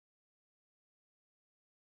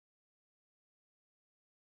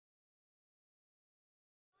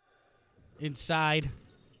inside.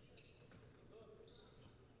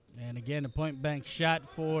 And again, a point blank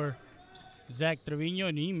shot for Zach Trevino,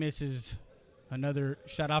 and he misses another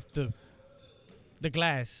shot off the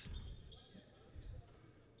glass.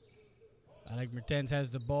 Alec Mertens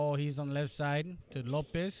has the ball. He's on the left side to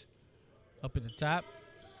Lopez. Up at the top.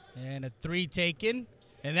 And a three taken.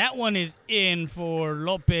 And that one is in for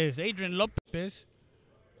Lopez. Adrian Lopez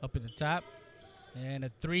up at the top. And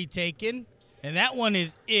a three taken. And that one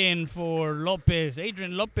is in for Lopez.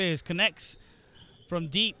 Adrian Lopez connects from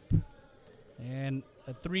deep. And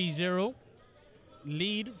a 3-0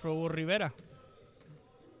 lead for Riviera.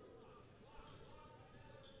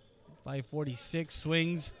 5:46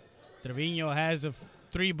 swings. Trevino has a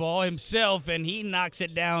three ball himself, and he knocks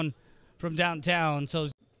it down from downtown. So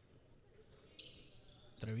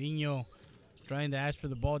Trevino trying to ask for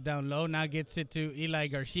the ball down low. Now gets it to Eli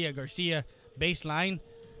Garcia. Garcia baseline.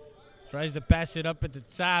 Tries to pass it up at the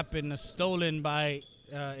top, and stolen by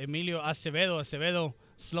Emilio Acevedo. Acevedo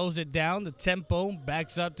slows it down. The tempo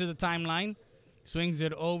backs up to the timeline. Swings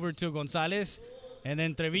it over to Gonzalez. And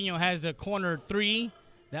then Trevino has a corner three.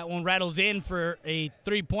 That one rattles in for a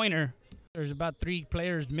three-pointer. There's about 3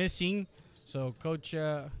 players missing. So Coach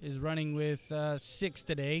is running with 6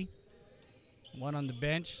 today. 1 on the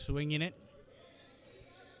bench, swinging it.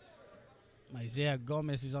 Isaiah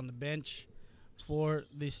Gomez is on the bench for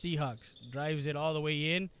the Seahawks. Drives it all the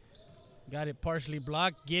way in. Got it partially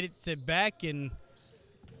blocked. Gets it back, and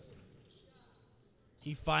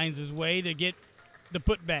he finds his way to get the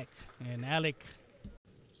putback. And Alec,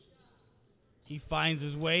 he finds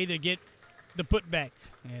his way to get the putback.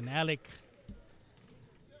 And Alec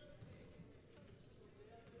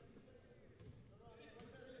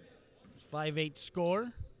 .58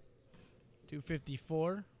 score,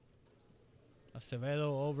 254.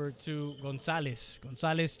 Acevedo over to Gonzalez.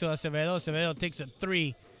 Gonzalez to Acevedo. Acevedo takes a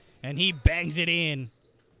three, and he bangs it in.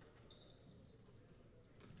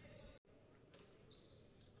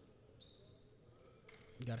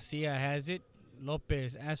 Garcia has it.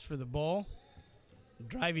 Lopez asks for the ball.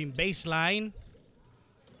 Driving baseline.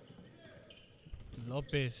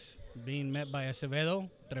 Lopez being met by Acevedo.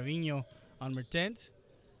 Trevino on Mertens.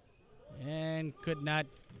 And could not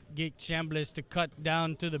get Chambliss to cut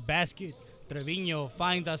down to the basket. Trevino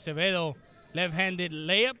finds Acevedo. Left-handed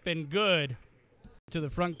layup, and good. To the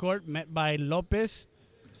front court, met by Lopez.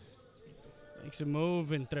 Makes a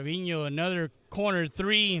move, and Trevino another corner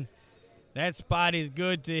three. That spot is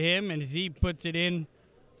good to him, and he puts it in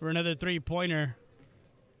for another three-pointer.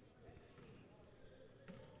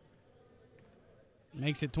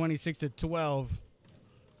 Makes it 26-12.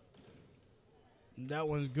 That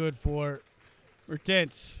one's good for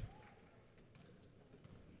Mertens.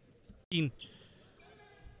 And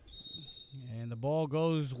the ball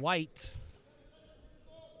goes white.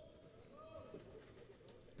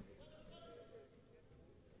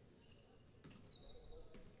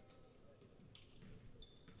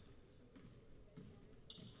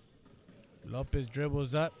 Lopez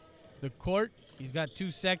dribbles up the court. He's got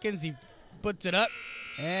 2 seconds. He puts it up,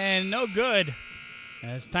 and no good.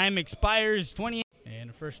 As time expires, 28. And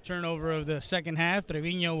the first turnover of the second half.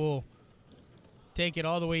 Trevino will take it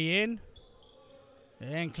all the way in.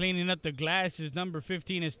 And cleaning up the glass is number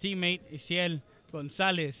 15, his teammate, Isiel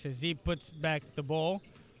Gonzalez, as he puts back the ball.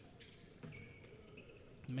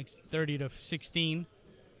 Makes it 30-16.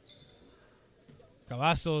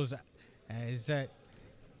 Cavazos, as they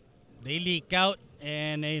leak out,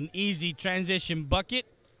 and an easy transition bucket.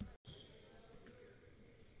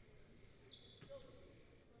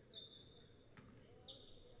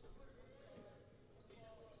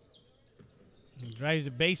 He drives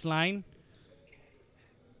the baseline.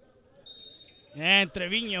 And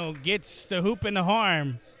Trevino gets the hoop and the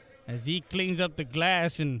harm as he cleans up the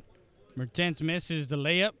glass, and Mertens misses the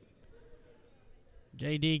layup.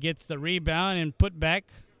 JD gets the rebound and put back,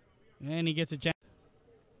 and he gets a chance.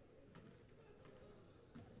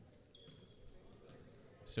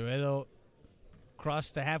 Acevedo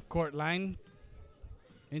crossed the half-court line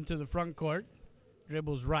into the front court.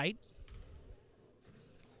 Dribbles right.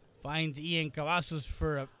 Finds Ian Cavazos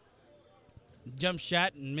for a jump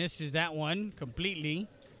shot and misses that one completely.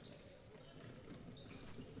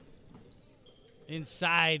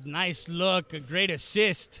 Inside, nice look, a great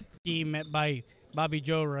assist. He met by Bobby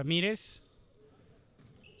Joe Ramirez.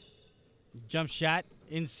 Jump shot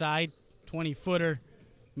inside, 20-footer,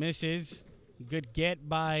 misses. Good get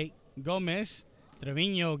by Gomez.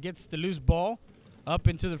 Trevino gets the loose ball up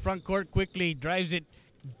into the front court quickly, drives it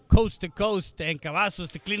coast to coast, and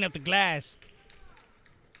Cavazos to clean up the glass.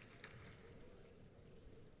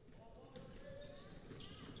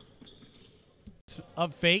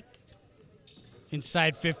 Up fake,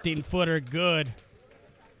 Inside 15-footer, good.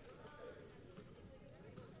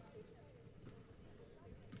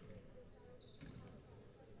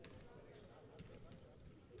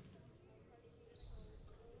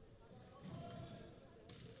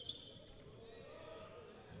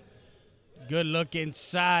 Good look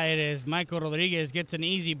inside as Michael Rodriguez gets an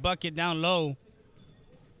easy bucket down low.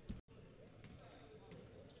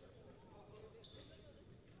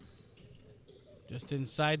 Just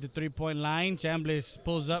inside the three-point line. Chambliss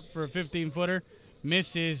pulls up for a 15-footer.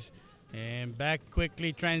 Misses. And back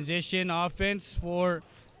quickly. Transition offense for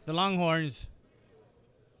the Longhorns.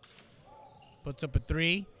 Puts up a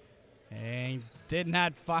three. And did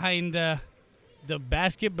not find the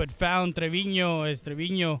basket, but found Trevino as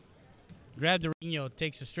Trevino grabbed the Trevino.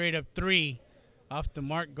 Takes a straight-up three off the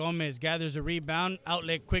mark. Gomez gathers a rebound.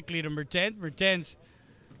 Outlet quickly to Mertens. Mertens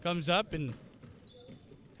comes up and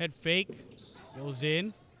head fake. Goes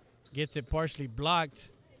in, gets it partially blocked,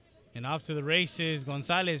 and off to the races.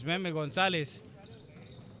 Gonzalez, Meme Gonzalez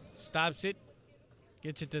stops it,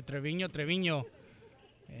 gets it to Trevino. Trevino,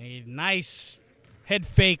 a nice head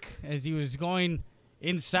fake as he was going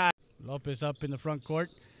inside. Lopez up in the front court.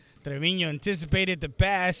 Trevino anticipated the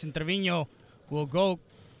pass, and Trevino will go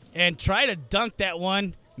and try to dunk that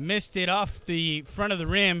one. Missed it off the front of the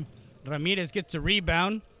rim. Ramirez gets a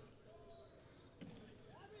rebound.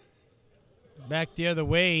 Back the other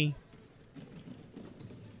way.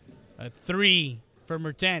 A three for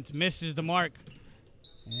Mertens. Misses the mark.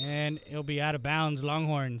 And it'll be out of bounds,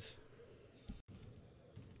 Longhorns.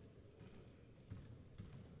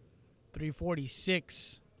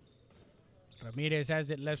 3:46. Ramirez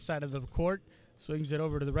has it left side of the court. Swings it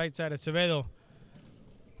over to the right side of Acevedo.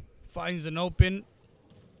 Finds an open.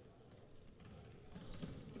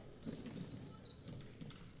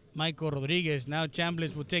 Michael Rodriguez. Now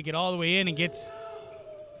Chambliss will take it all the way in and gets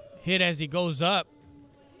hit as he goes up.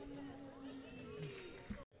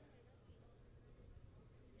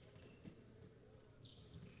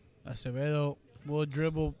 Acevedo will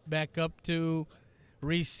dribble back up to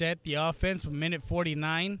reset the offense with minute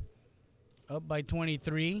 49. Up by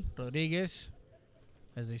 23. Rodriguez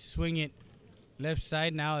as they swing it left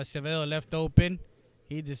side. Now Acevedo left open.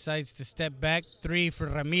 He decides to step back. Three for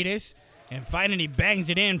Ramirez. And finally bangs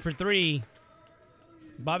it in for three.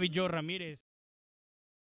 Bobby Joe Ramirez.